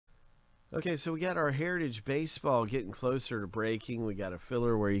Okay, so we got our Heritage Baseball getting closer to breaking. We got a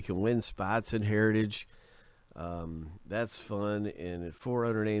filler where you can win spots in Heritage. That's fun, and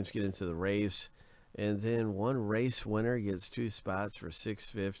 400 names get into the race. And then one race winner gets 2 spots for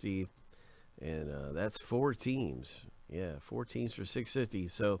 $650, and that's 4 teams. Yeah, 4 teams for $650.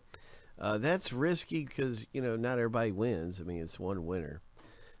 So that's risky because, you know, not everybody wins. I mean, it's one winner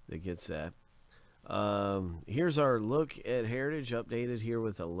that gets that. Here's our look at Heritage updated here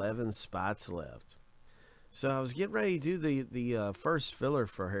with 11 spots left. So I was getting ready to do the first filler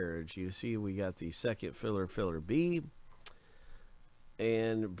for Heritage. You see we got the second filler, filler B.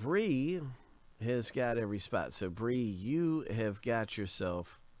 And Bree has got every spot. So Bree, you have got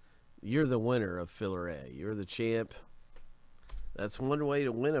yourself, you're the winner of filler A. You're the champ. That's one way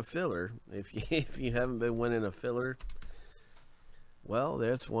to win a filler. If you haven't been winning a filler, well,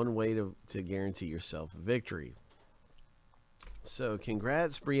 that's one way to guarantee yourself a victory. So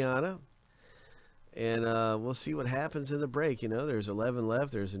congrats, Brianna. And we'll see what happens in the break. You know, there's 11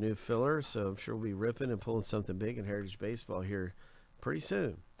 left. There's a new filler. So I'm sure we'll be ripping and pulling something big in Heritage Baseball here pretty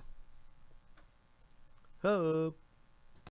soon. Hope.